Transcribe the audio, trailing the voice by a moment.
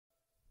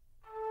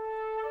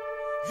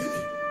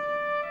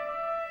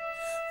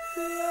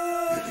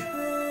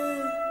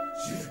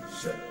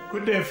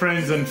Good day,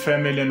 friends and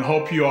family, and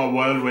hope you are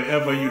well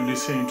wherever you're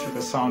listening to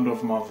the sound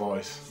of my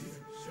voice.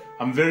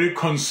 I'm very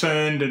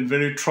concerned and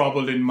very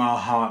troubled in my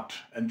heart,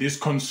 and this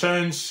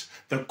concerns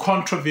the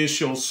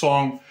controversial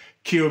song,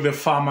 Kill the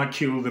Farmer,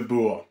 Kill the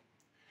Boer.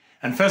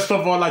 And first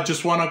of all, I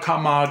just want to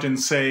come out and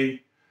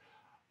say,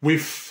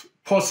 with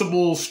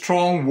possible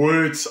strong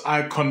words,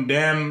 I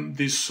condemn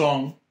this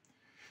song.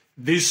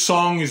 This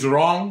song is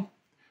wrong.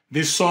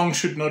 This song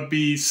should not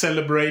be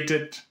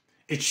celebrated.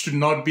 It should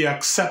not be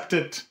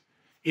accepted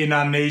in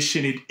our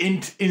nation.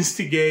 It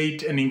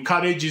instigates and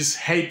encourages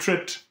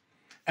hatred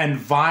and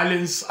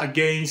violence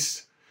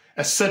against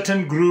a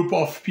certain group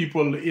of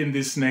people in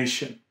this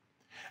nation.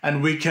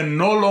 And we can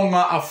no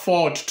longer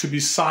afford to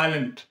be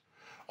silent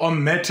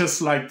on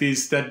matters like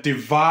this that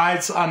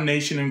divides our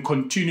nation and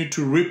continue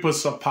to rip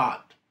us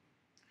apart.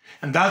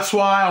 And that's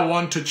why I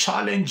want to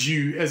challenge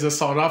you as a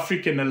South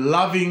African, a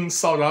loving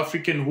South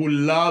African who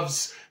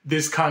loves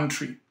this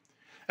country,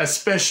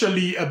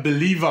 especially a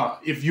believer.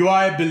 If you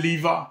are a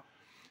believer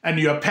and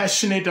you are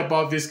passionate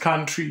about this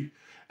country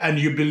and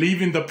you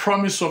believe in the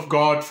promise of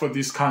God for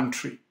this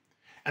country,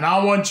 and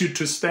I want you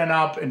to stand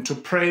up and to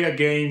pray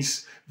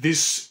against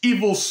this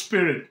evil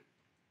spirit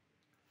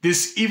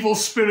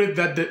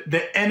that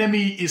the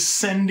enemy is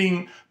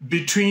sending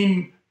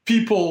between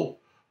people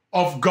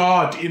of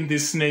God in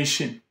this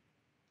nation.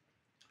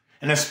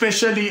 And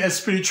especially as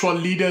spiritual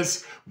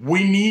leaders,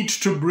 we need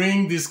to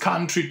bring this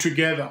country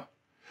together.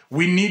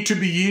 We need to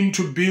begin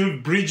to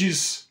build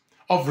bridges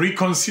of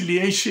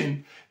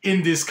reconciliation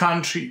in this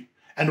country.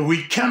 And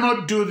we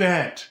cannot do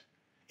that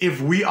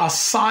if we are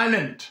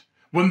silent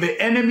when the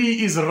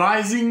enemy is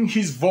raising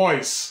his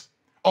voice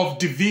of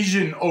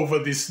division over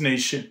this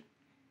nation.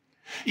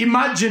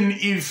 Imagine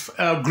if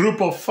a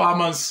group of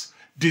farmers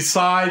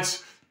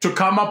decides to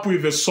come up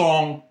with a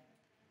song,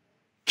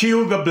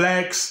 Kill the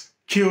Blacks,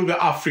 Kill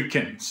the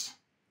Africans.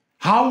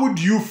 How would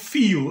you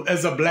feel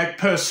as a black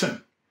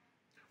person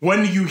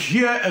when you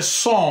hear a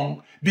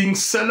song being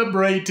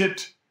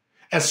celebrated,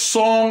 a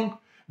song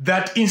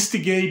that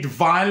instigates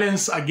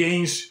violence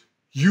against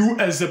you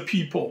as a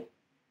people?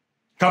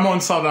 Come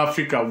on, South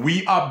Africa,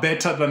 we are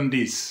better than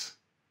this.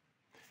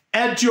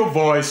 Add your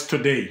voice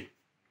today.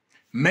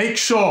 Make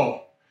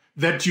sure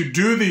that you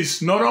do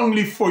this not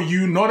only for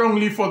you, not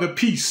only for the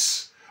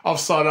peace of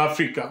South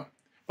Africa,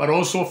 but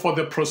also for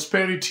the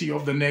prosperity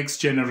of the next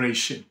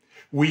generation.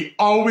 We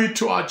owe it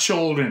to our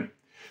children.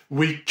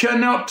 We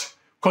cannot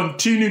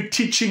continue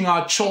teaching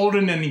our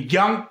children and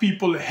young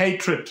people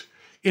hatred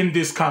in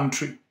this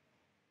country.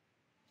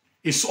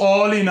 It's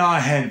all in our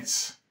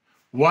hands.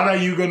 What are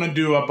you going to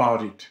do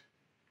about it?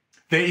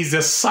 There is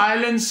a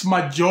silent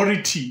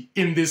majority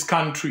in this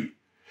country,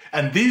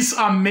 and these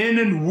are men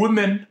and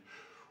women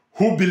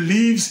who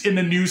believes in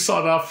a new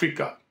South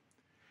Africa.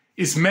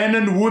 It's men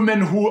and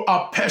women who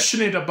are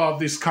passionate about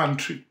this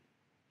country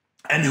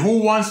and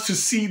who wants to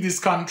see this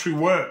country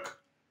work.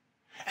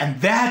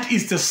 And that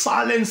is the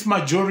silent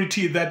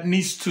majority that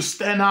needs to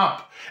stand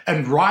up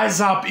and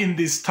rise up in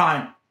this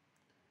time.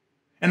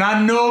 And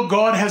I know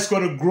God has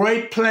got a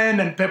great plan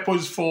and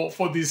purpose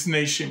for this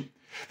nation.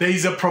 There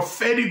is a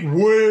prophetic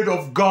word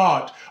of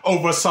God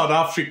over South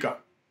Africa.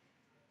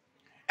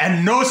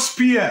 And no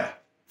spear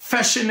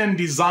fashioned and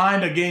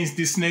designed against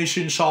this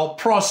nation shall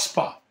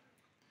prosper.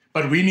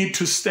 But we need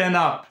to stand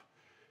up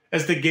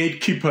as the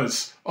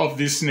gatekeepers of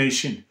this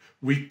nation.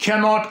 We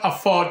cannot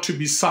afford to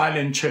be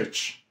silent,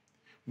 church.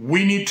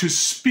 We need to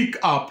speak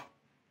up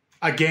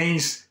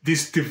against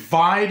these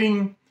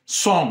dividing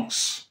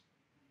songs.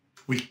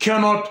 We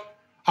cannot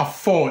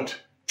afford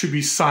to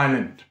be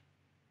silent,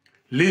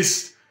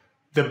 lest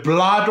the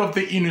blood of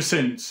the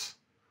innocents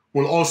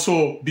will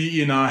also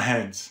be in our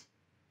hands.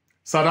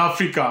 South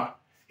Africa,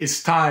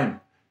 it's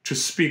time to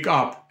speak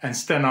up and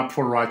stand up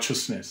for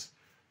righteousness.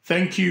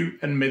 Thank you,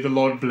 and may the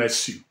Lord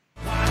bless you.